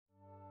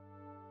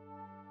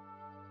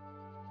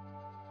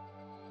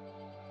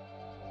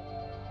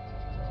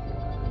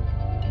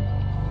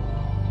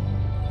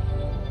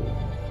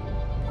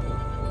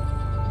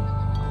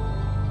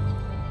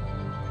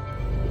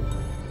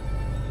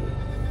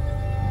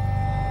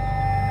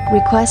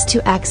Request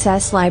to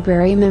access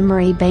library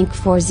memory bank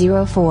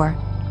 404.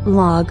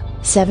 Log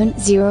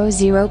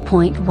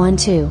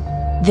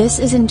 700.12. This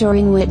is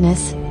enduring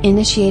witness,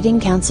 initiating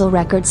council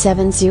record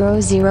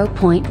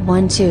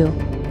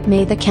 700.12.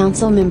 May the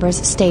council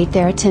members state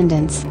their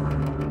attendance.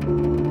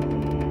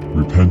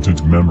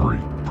 Repentant memory,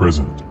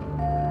 present.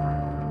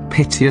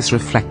 Piteous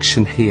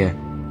reflection here.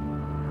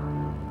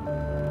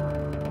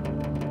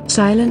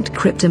 Silent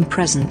Cryptum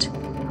present.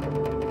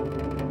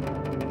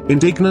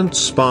 Indignant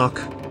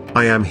spark,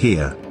 I am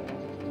here.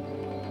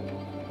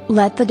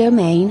 Let the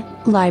domain,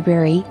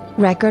 library,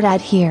 record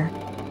adhere.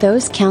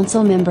 Those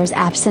council members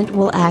absent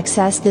will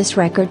access this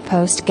record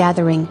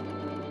post-gathering.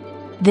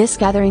 This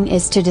gathering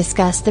is to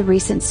discuss the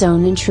recent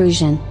zone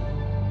intrusion.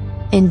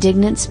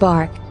 Indignant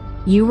spark,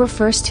 you were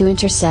first to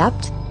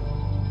intercept?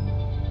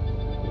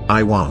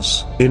 I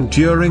was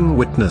enduring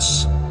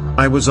witness.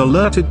 I was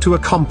alerted to a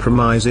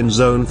compromise in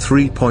zone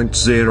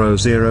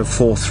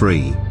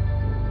 3.0043.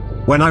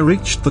 When I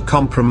reached the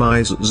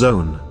compromise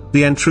zone,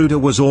 the intruder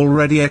was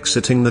already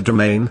exiting the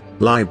domain,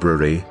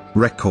 library,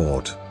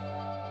 record.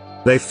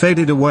 They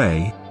faded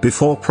away,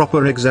 before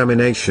proper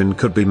examination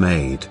could be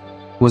made.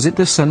 Was it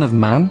the Son of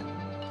Man?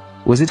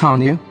 Was it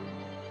Anu?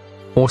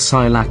 Or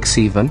Silax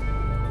even?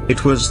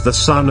 It was the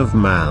Son of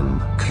Man,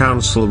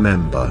 council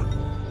member.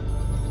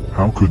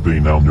 How could they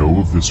now know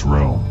of this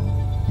realm?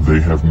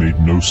 They have made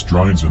no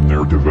strides in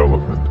their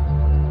development.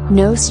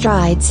 No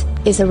strides,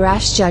 is a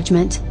rash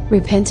judgment,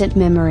 repentant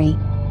memory.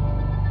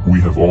 We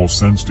have all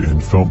sensed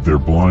and felt their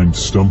blind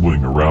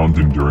stumbling around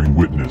enduring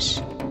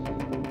witness.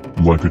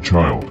 Like a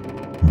child,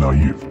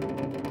 naive.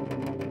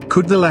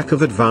 Could the lack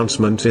of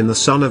advancement in the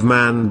Son of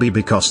Man be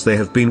because they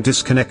have been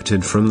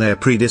disconnected from their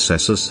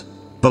predecessors,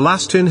 the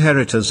last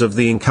inheritors of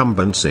the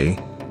incumbency?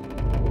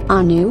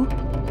 Anu,